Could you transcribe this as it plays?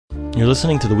You're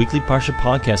listening to the weekly Parsha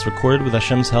podcast recorded with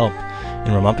Hashem's help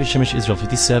in Ramat Beit Shemesh, Israel,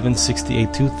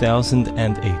 5768,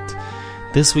 2008.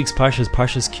 This week's Parsha is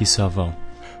Parshas Ki Savo.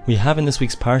 We have in this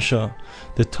week's Parsha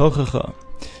the Tochacha,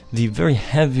 the very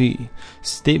heavy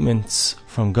statements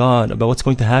from God about what's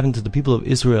going to happen to the people of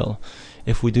Israel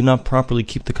if we do not properly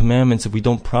keep the commandments, if we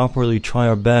don't properly try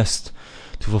our best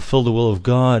to fulfill the will of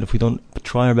God, if we don't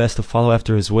try our best to follow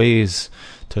after His ways,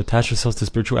 to attach ourselves to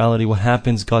spirituality. What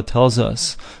happens? God tells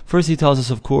us. First He tells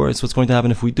us, of course, what's going to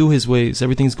happen if we do His ways.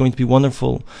 Everything's going to be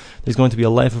wonderful. There's going to be a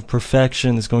life of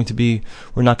perfection.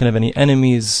 We're not going to have any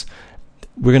enemies.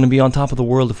 We're going to be on top of the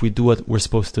world if we do what we're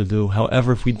supposed to do.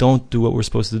 However, if we don't do what we're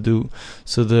supposed to do,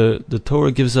 so the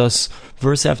Torah gives us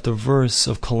verse after verse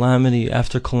of calamity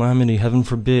after calamity, heaven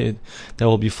forbid, that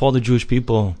will befall the Jewish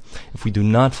people if we do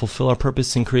not fulfill our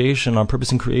purpose in creation. Our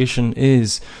purpose in creation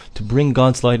is to bring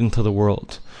God's light into the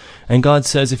world. And God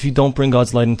says, if you don't bring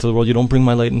God's light into the world, you don't bring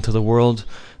my light into the world,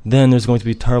 then there's going to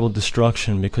be terrible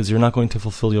destruction because you're not going to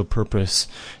fulfill your purpose.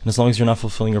 And as long as you're not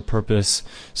fulfilling your purpose,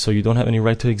 so you don't have any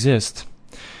right to exist.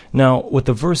 Now, what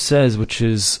the verse says, which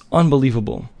is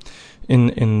unbelievable,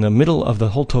 in the middle of the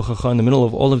whole Tochacha, in the middle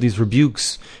of all of these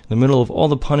rebukes, in the middle of all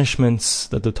the punishments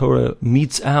that the Torah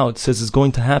metes out, says is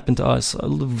going to happen to us, a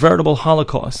veritable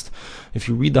Holocaust. If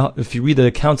you read the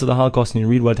accounts of the Holocaust and you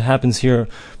read what happens here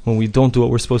when we don't do what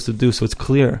we're supposed to do, so it's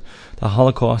clear the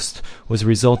Holocaust was a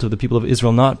result of the people of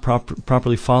Israel not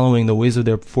properly following the ways of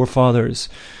their forefathers,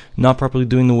 not properly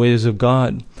doing the ways of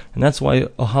God. And that's why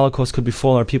a Holocaust could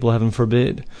befall our people, heaven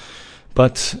forbid.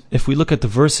 But if we look at the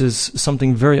verses,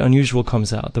 something very unusual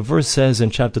comes out. The verse says in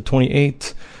chapter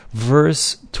 28,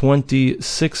 verse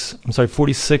 46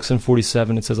 and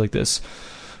 47, it says like this: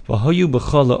 all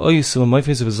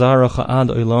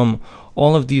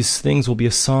of these things will be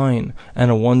a sign and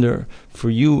a wonder for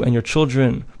you and your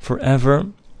children forever.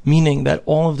 Meaning that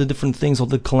all of the different things, all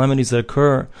the calamities that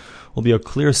occur, will be a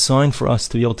clear sign for us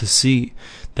to be able to see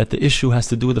that the issue has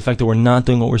to do with the fact that we're not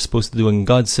doing what we're supposed to do. And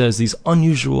God says these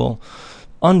unusual,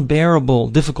 unbearable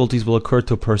difficulties will occur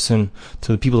to a person,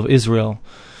 to the people of Israel,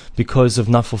 because of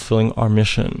not fulfilling our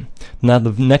mission. Now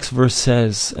the next verse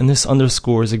says, and this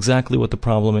underscores exactly what the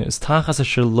problem is: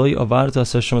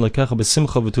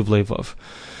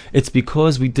 it's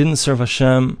because we didn't serve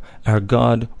Hashem, our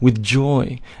God, with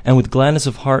joy and with gladness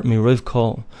of heart, mirav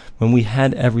kol, when we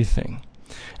had everything.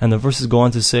 And the verses go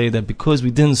on to say that because we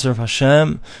didn't serve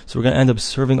Hashem, so we're going to end up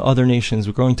serving other nations.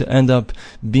 We're going to end up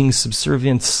being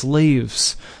subservient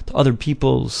slaves to other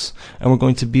peoples, and we're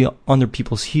going to be under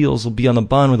people's heels. We'll be on the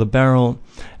bottom of the barrel.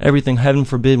 Everything, heaven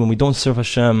forbid, when we don't serve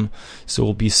Hashem, so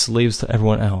we'll be slaves to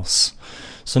everyone else.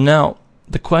 So now,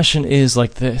 the question is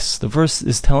like this. The verse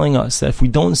is telling us that if we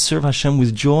don't serve Hashem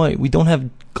with joy, we don't have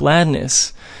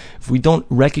gladness, if we don't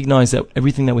recognize that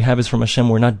everything that we have is from Hashem,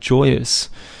 we're not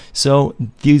joyous, so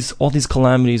all these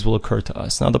calamities will occur to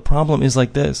us. Now the problem is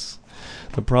like this.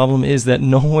 The problem is that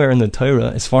nowhere in the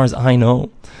Torah, as far as I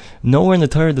know, nowhere in the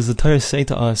Torah does the Torah say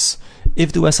to us,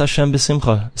 Ivdu es Hashem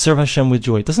b'simcha, serve Hashem with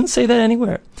joy. It doesn't say that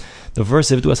anywhere. The verse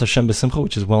Ivdu es Hashem b'simcha,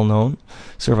 which is well known,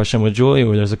 serve Hashem with joy,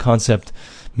 where there's a concept,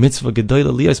 mitzvah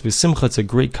gedola liyas b'simcha, it's a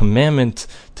great commandment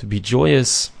to be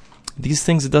joyous. These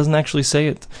things, it doesn't actually say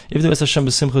it. Ivdu es Hashem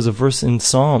b'simcha is a verse in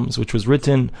Psalms, which was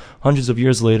written hundreds of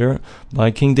years later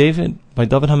by King David, by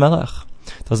David HaMelech.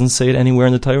 It doesn't say it anywhere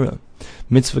in the Torah.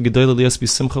 Mitzvah gedola liyas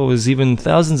b'simcha was even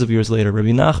thousands of years later.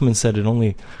 Rabbi Nachman said it only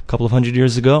a couple of hundred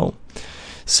years ago.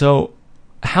 So,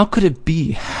 how could it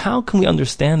be? How can we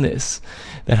understand this?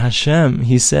 That Hashem,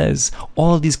 He says,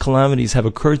 all of these calamities have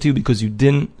occurred to you because you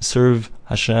didn't serve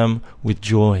Hashem with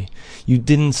joy. You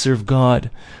didn't serve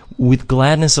God with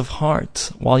gladness of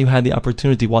heart while you had the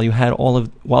opportunity, while you had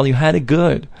it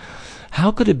good.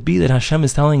 How could it be that Hashem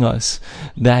is telling us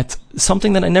that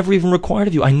something that I never even required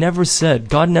of you?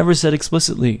 God never said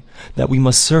explicitly that we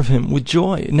must serve Him with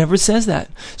joy. It never says that.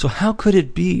 So how could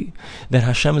it be that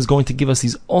Hashem is going to give us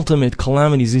these ultimate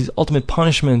calamities, these ultimate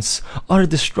punishments, utter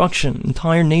destruction,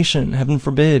 entire nation, heaven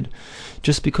forbid,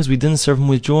 just because we didn't serve Him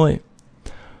with joy?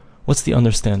 What's the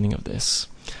understanding of this?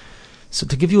 So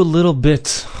to give you a little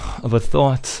bit of a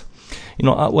thought,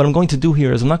 what I'm going to do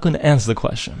here is I'm not going to answer the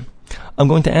question. I'm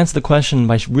going to answer the question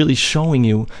by really showing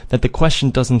you that the question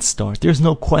doesn't start. There's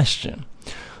no question.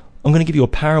 I'm going to give you a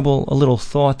parable, a little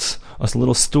thought, a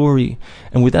little story,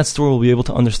 and with that story we'll be able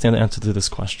to understand the answer to this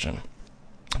question.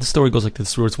 The story goes like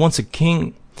this. There was once a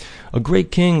king, a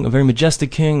great king, a very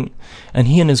majestic king, and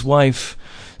he and his wife,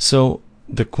 so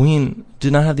the queen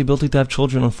did not have the ability to have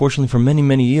children. Unfortunately, for many,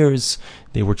 many years,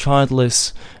 they were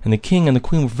childless. And the king and the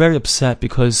queen were very upset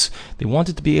because they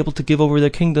wanted to be able to give over their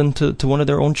kingdom to one of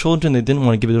their own children. They didn't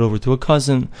want to give it over to a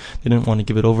cousin. They didn't want to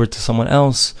give it over to someone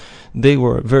else. They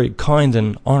were very kind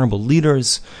and honorable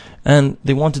leaders. And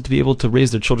they wanted to be able to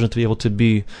raise their children to be able to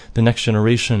be the next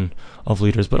generation of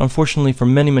leaders. But unfortunately, for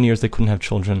many, many years, they couldn't have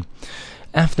children.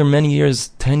 After many years,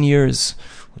 10 years,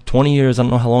 20 years, I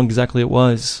don't know how long exactly it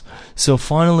was. So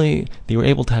finally, they were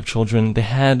able to have children. They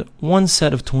had one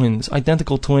set of twins,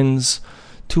 identical twins,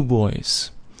 2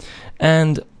 boys.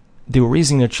 And they were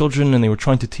raising their children, and they were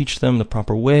trying to teach them the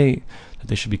proper way, that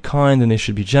they should be kind, and they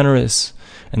should be generous,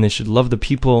 and they should love the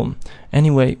people.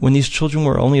 Anyway, when these children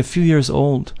were only a few years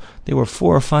old, they were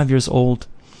 4 or 5 years old.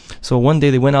 So one day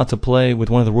they went out to play with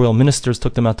one of the royal ministers,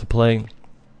 took them out to play,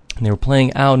 and they were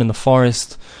playing out in the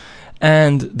forest.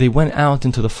 And they went out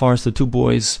into the forest, the 2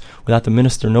 boys, without the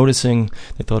minister noticing.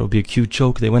 They thought it would be a cute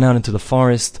joke. They went out into the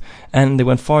forest, and they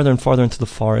went farther and farther into the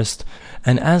forest.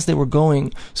 And as they were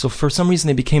going, so for some reason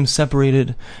they became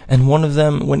separated, and one of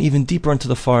them went even deeper into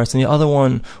the forest, and the other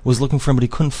one was looking for him, but he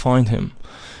couldn't find him.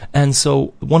 And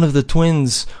so one of the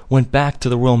twins went back to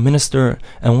the royal minister,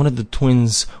 and one of the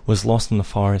twins was lost in the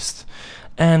forest.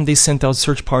 And they sent out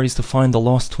search parties to find the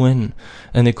lost twin,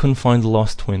 and they couldn't find the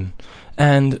lost twin.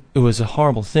 And it was a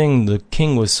horrible thing. The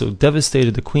king was so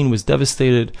devastated, the queen was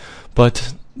devastated,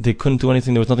 but they couldn't do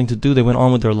anything. There was nothing to do. They went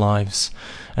on with their lives.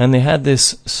 And they had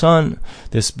this son,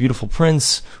 this beautiful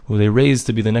prince, who they raised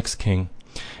to be the next king.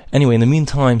 Anyway, in the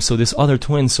meantime, so this other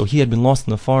twin, so he had been lost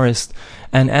in the forest,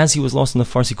 and as he was lost in the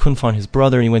forest, he couldn't find his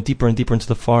brother, and he went deeper and deeper into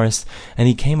the forest, and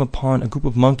he came upon a group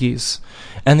of monkeys.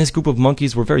 And this group of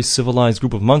monkeys were a very civilized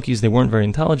group of monkeys. They weren't very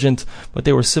intelligent, but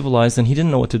they were civilized, and he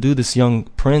didn't know what to do, this young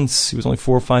prince. He was only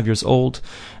 4 or 5 years old,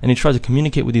 and he tried to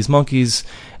communicate with these monkeys,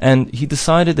 and he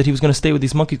decided that he was going to stay with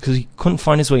these monkeys because he couldn't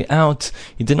find his way out.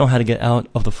 He didn't know how to get out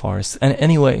of the forest. And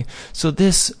anyway, so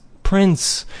this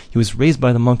prince, he was raised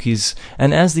by the monkeys,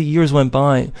 and as the years went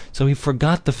by, so he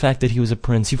forgot the fact that he was a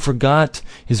prince. He forgot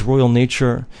his royal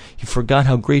nature. He forgot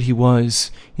how great he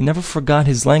was. He never forgot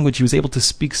his language. He was able to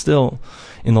speak still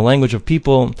in the language of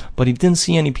people, but he didn't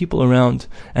see any people around,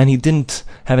 and he didn't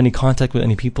have any contact with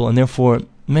any people, and therefore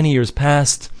many years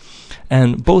passed,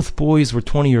 and both boys were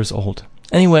 20 years old.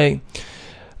 Anyway,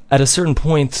 at a certain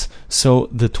point, so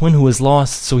the twin who was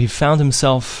lost, so he found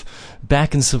himself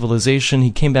back in civilization.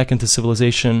 He came back into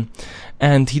civilization,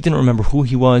 and he didn't remember who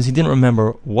he was. He didn't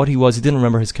remember what he was. He didn't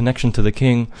remember his connection to the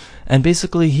king. And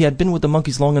basically, he had been with the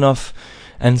monkeys long enough,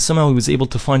 and somehow he was able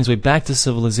to find his way back to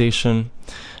civilization.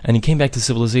 And he came back to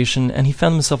civilization, and he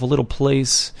found himself a little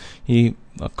place, a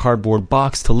cardboard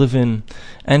box to live in,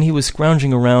 and he was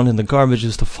scrounging around in the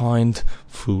garbages to find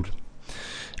food.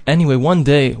 Anyway, one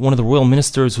day, one of the royal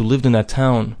ministers who lived in that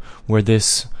town where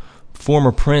this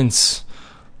former prince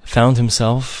found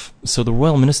himself, so the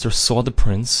royal minister saw the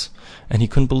prince, and he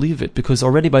couldn't believe it, because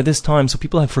already by this time, so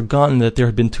people had forgotten that there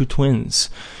had been 2 twins.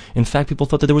 In fact, people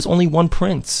thought that there was only one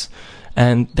prince,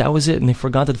 and that was it, and they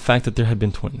forgot the fact that there had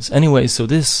been twins. Anyway, so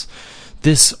this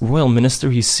royal minister,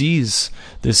 he sees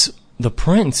the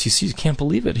prince, he can't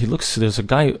believe it. He looks, there's a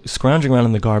guy scrounging around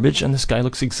in the garbage, and this guy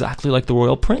looks exactly like the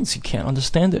royal prince. He can't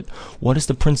understand it. What is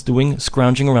the prince doing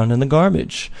scrounging around in the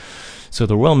garbage? So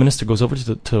the royal minister goes over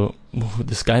to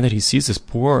this guy that he sees, this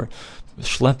poor,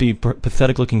 schleppy,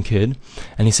 pathetic-looking kid,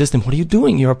 and he says to him, "What are you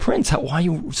doing? You're a prince. Why are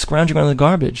you scrounging around in the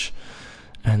garbage?"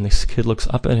 And this kid looks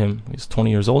up at him. He's 20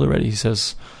 years old already. He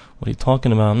says, "What are you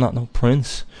talking about? I'm not no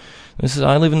prince. This is,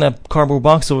 I live in that cardboard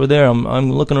box over there.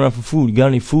 I'm looking around for food. You got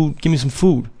any food? Give me some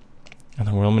food." And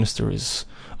the royal minister is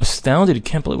astounded. He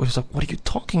can't believe it. He's like, "What are you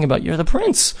talking about? You're the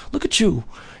prince. Look at you.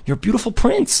 You're a beautiful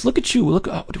prince. Look at you. Look,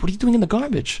 what are you doing in the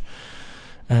garbage?"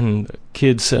 And the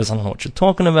kid says, "I don't know what you're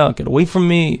talking about. Get away from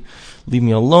me. Leave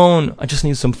me alone. I just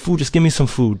need some food. Just give me some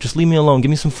food. Just leave me alone.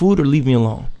 Give me some food or leave me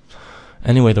alone."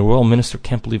 Anyway, the royal minister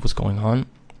can't believe what's going on,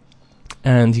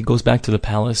 and he goes back to the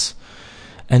palace.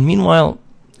 And meanwhile,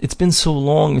 it's been so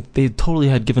long, they totally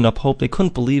had given up hope. They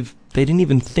couldn't believe, they didn't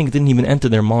even enter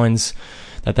their minds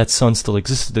that son still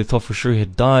existed. They thought for sure he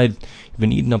had died, he'd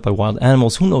been eaten up by wild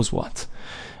animals, who knows what.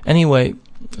 Anyway,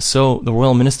 so the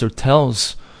royal minister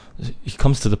he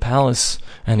comes to the palace,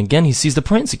 and again he sees the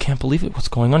prince. He can't believe it. What's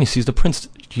going on? He sees the prince.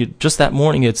 Just that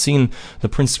morning he had seen the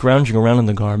prince scrounging around in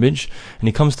the garbage, and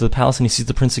he comes to the palace and he sees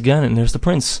the prince again, and there's the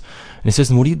prince. And he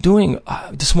says, "What are you doing?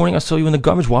 This morning I saw you in the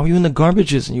garbage. Why were you in the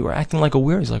garbages? And you were acting like a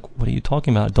weirdo." He's like, "What are you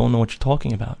talking about? I don't know what you're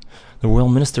talking about." The royal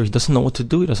minister, he doesn't know what to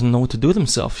do. He doesn't know what to do with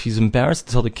himself. He's embarrassed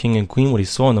to tell the king and queen what he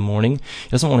saw in the morning. He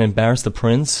doesn't want to embarrass the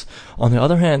prince. On the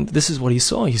other hand, this is what he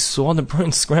saw. He saw the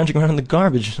prince scrounging around in the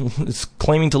garbage,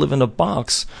 claiming to live in a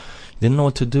box. He didn't know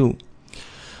what to do.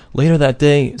 Later that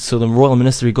day, so the royal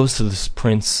minister, he goes to this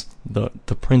prince, the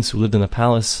prince who lived in the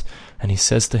palace, and he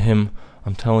says to him,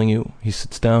 I'm telling you, he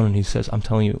sits down and he says, I'm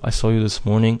telling you, I saw you this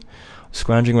morning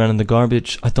scrounging around in the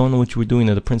garbage. I don't know what you were doing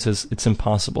there. The prince says, it's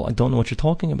impossible. I don't know what you're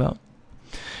talking about.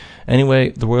 Anyway,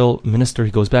 the royal minister,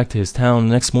 he goes back to his town.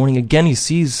 The next morning, again, he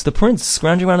sees the prince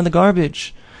scrounging around in the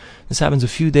garbage. This happens a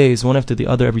few days, one after the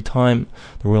other. Every time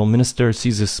the royal minister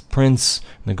sees this prince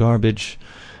in the garbage,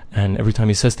 and every time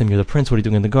he says to him, you're the prince, what are you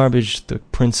doing in the garbage? The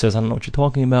prince says, I don't know what you're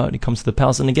talking about. And he comes to the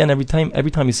palace, and again, every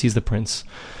time he sees the prince,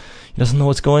 he doesn't know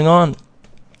what's going on.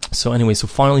 So anyway, so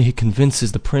finally he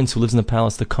convinces the prince who lives in the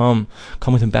palace to come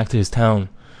with him back to his town.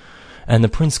 And the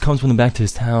prince comes with him back to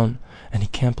his town, and he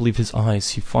can't believe his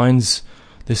eyes. He finds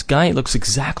this guy, it looks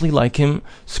exactly like him,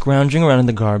 scrounging around in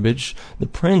the garbage. The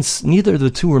prince, neither of the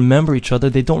two remember each other.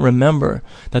 They don't remember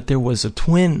that there was a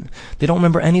twin. They don't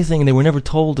remember anything. They were never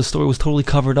told. The story was totally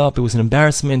covered up. It was an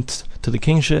embarrassment to the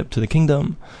kingship, to the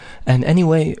kingdom. And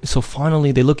anyway, so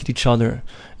finally they look at each other,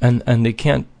 and they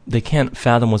can't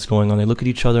fathom what's going on. They look at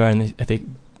each other, and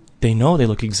they know they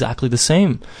look exactly the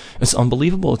same. It's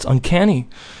unbelievable. It's uncanny.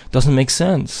 It doesn't make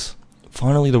sense.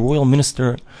 Finally, the royal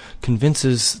minister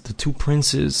convinces the two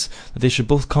princes that they should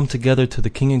both come together to the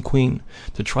king and queen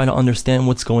to try to understand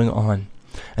what's going on.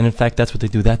 And in fact, that's what they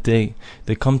do that day.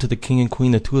 They come to the king and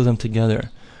queen, the two of them together,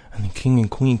 and the king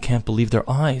and queen can't believe their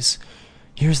eyes.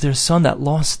 Here's their son, that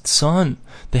lost son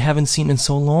they haven't seen in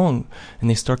so long, and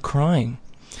they start crying.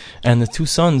 And the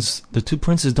two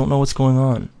princes don't know what's going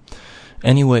on.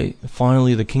 Anyway,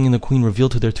 finally the king and the queen reveal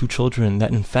to their two children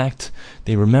that in fact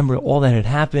they remember all that had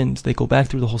happened. They go back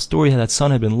through the whole story, how that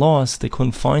son had been lost. They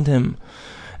couldn't find him.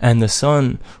 And the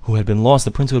son who had been lost,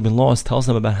 the prince who had been lost, tells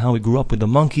them about how he grew up with the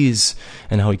monkeys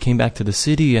and how he came back to the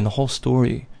city and the whole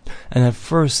story. And at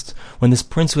first, when this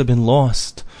prince who had been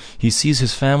lost, he sees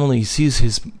his family, he sees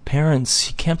his parents,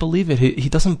 he can't believe it. He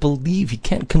doesn't believe, he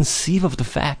can't conceive of the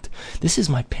fact, this is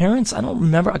my parents? I don't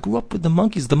remember, I grew up with the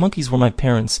monkeys were my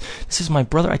parents. This is my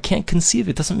brother, I can't conceive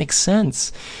it, doesn't make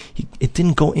sense. It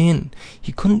didn't go in.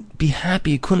 He couldn't be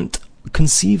happy, he couldn't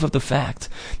conceive of the fact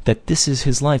that this is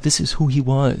his life, this is who he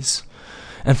was.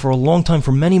 And for a long time,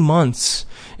 for many months,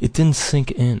 it didn't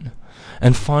sink in.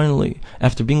 And finally,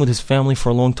 after being with his family for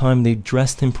a long time, they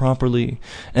dressed him properly,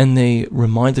 and they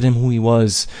reminded him who he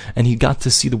was, and he got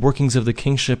to see the workings of the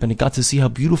kingship, and he got to see how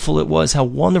beautiful it was, how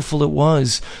wonderful it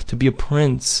was to be a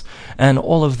prince, and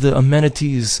all of the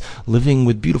amenities, living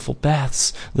with beautiful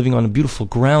baths, living on beautiful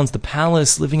grounds, the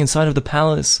palace, living inside of the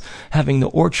palace, having the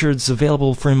orchards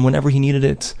available for him whenever he needed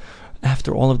it.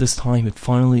 After all of this time, it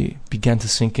finally began to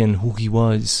sink in who he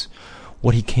was,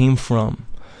 what he came from.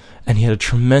 And he had a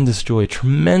tremendous joy,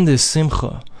 tremendous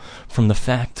simcha from the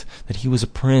fact that he was a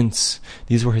prince,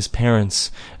 these were his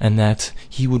parents, and that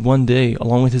he would one day,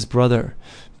 along with his brother,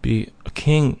 be a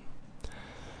king.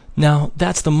 Now,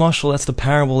 that's the mashal, that's the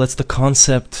parable, that's the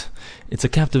concept. It's a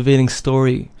captivating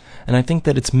story, and I think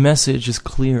that its message is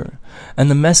clear.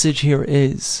 And the message here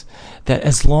is that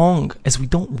as long as we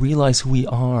don't realize who we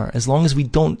are, as long as we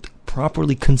don't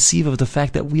properly conceive of the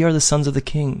fact that we are the sons of the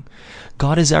king,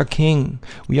 God is our king,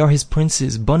 we are his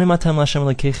princes, Banim atem l'Hashem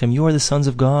Elokechem, you are the sons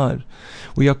of God,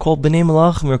 we are called Bnei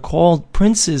Melachim, we are called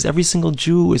princes, every single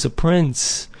Jew is a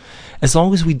prince. As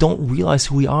long as we don't realize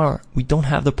who we are, we don't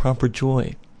have the proper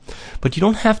joy. But you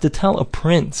don't have to tell a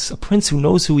prince who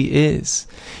knows who he is,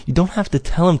 you don't have to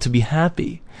tell him to be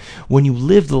happy. When you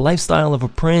live the lifestyle of a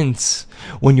prince,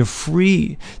 when you're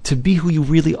free to be who you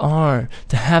really are,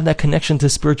 to have that connection to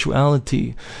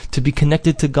spirituality, to be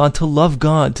connected to God, to love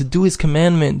God, to do his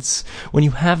commandments, when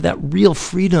you have that real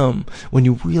freedom, when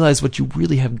you realize what you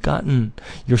really have gotten,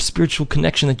 your spiritual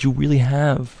connection that you really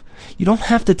have, you don't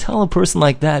have to tell a person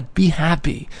like that, be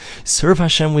happy, serve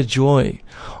Hashem with joy.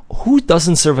 Who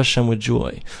doesn't serve Hashem with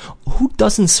joy? Who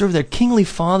doesn't serve their kingly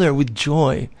Father with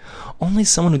joy? Only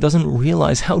someone who doesn't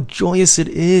realize how joyous it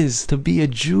is to be a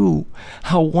Jew,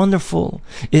 how wonderful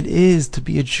it is to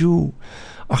be a Jew.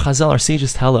 Our Chazal, our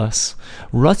sages tell us,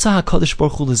 Ratzah HaKadosh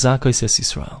Baruch Hu l'zakos es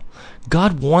Yisrael.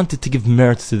 God wanted to give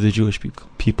merit to the Jewish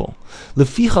people.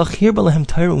 Lefichach hirba lehem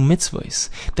Torah u'mitzvos.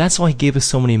 That's why he gave us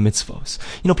so many mitzvos.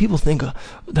 You know, people think,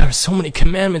 there are so many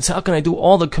commandments, how can I do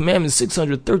all the commandments,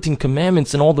 613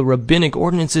 commandments and all the rabbinic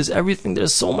ordinances, everything,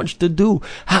 there's so much to do.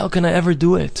 How can I ever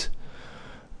do it?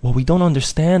 What we don't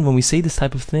understand when we say this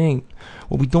type of thing,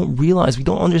 what we don't realize, we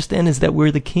don't understand is that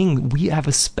we're the king. We have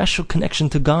a special connection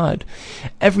to God.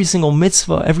 Every single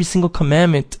mitzvah, every single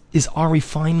commandment is our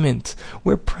refinement.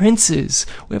 We're princes.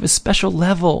 We have a special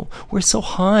level. We're so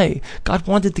high. God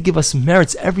wanted to give us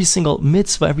merits. Every single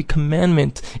mitzvah, every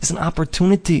commandment is an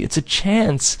opportunity. It's a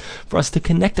chance for us to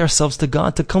connect ourselves to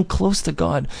God, to come close to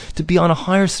God, to be on a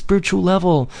higher spiritual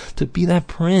level, to be that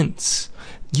prince.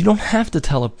 You don't have to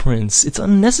tell a prince. It's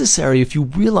unnecessary if you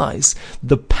realize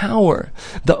the power,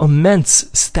 the immense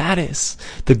status,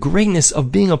 the greatness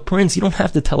of being a prince. You don't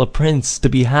have to tell a prince to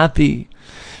be happy.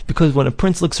 Because when a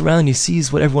prince looks around and he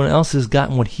sees what everyone else has got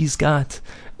and what he's got,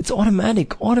 it's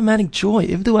automatic joy.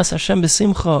 Ivdu as Hashem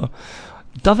b'simcha.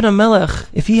 David HaMelech,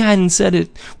 if he hadn't said it,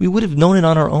 we would have known it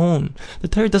on our own. The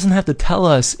Torah doesn't have to tell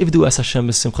us, Ivdu es Hashem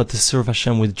b'simcha, to serve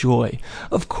Hashem with joy.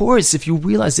 Of course, if you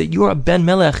realize that you're a Ben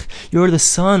Melech, you're the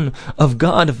son of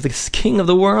God, of the King of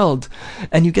the world,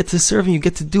 and you get to serve him, you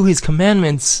get to do his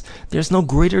commandments, there's no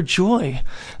greater joy.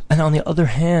 And on the other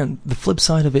hand, the flip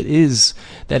side of it is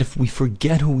that if we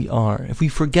forget who we are, if we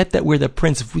forget that we're the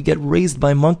prince, if we get raised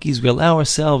by monkeys, we allow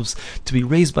ourselves to be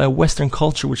raised by a Western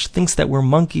culture which thinks that we're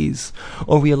monkeys,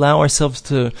 or we allow ourselves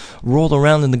to roll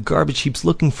around in the garbage heaps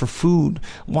looking for food,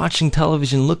 watching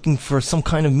television, looking for some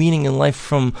kind of meaning in life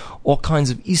from all kinds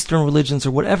of Eastern religions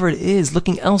or whatever it is,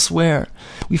 looking elsewhere.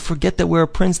 We forget that we're a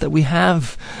prince, that we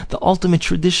have the ultimate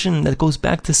tradition that goes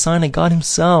back to Sinai. God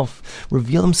himself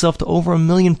revealed himself to over 1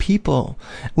 million people.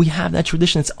 We have that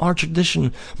tradition. It's our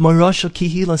tradition. Marasha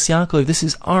Kihilas Yaakov. This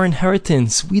is our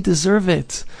inheritance. We deserve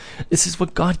it. This is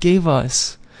what God gave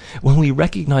us. When we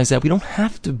recognize that, we don't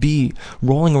have to be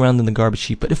rolling around in the garbage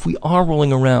heap. But if we are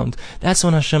rolling around, that's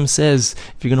when Hashem says,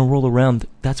 if you're going to roll around,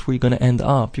 that's where you're going to end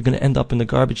up. You're going to end up in the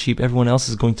garbage heap. Everyone else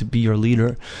is going to be your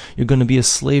leader. You're going to be a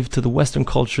slave to the Western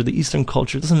culture, the Eastern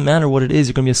culture. It doesn't matter what it is.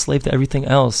 You're going to be a slave to everything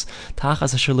else.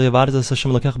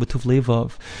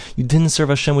 You didn't serve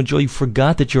Hashem with joy. You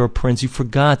forgot that you're a prince. You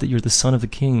forgot that you're the son of the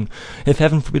king. If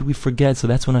heaven forbid we forget, so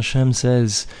that's when Hashem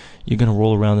says, you're going to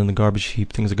roll around in the garbage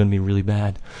heap. Things are going to be really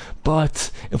bad.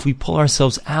 But if we pull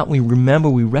ourselves out, we remember,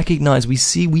 we recognize, we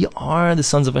see we are the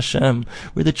sons of Hashem.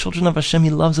 We're the children of Hashem.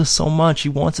 He loves us so much. He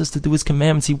wants us to do his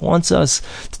commandments. He wants us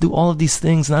to do all of these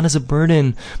things, not as a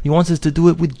burden. He wants us to do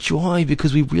it with joy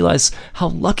because we realize how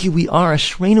lucky we are.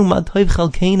 Ashreinu ma tov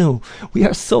chalkeinu. We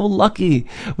are so lucky.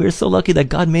 We are so lucky that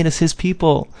God made us his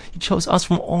people. He chose us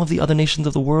from all of the other nations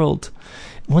of the world.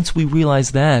 Once we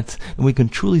realize that, and we can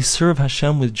truly serve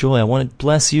Hashem with joy, I want to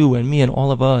bless you and me and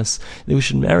all of us, that we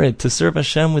should merit to serve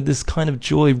Hashem with this kind of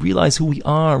joy, realize who we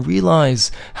are,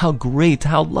 realize how great,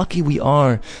 how lucky we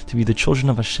are to be the children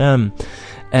of Hashem.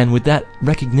 And with that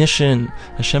recognition,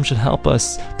 Hashem should help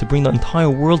us to bring the entire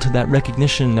world to that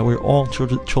recognition that we're all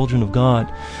children of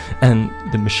God. And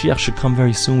the Mashiach should come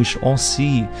very soon. We should all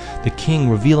see the King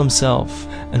reveal himself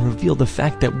and reveal the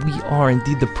fact that we are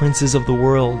indeed the princes of the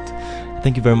world.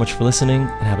 Thank you very much for listening,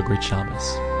 and have a great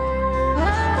Shabbos.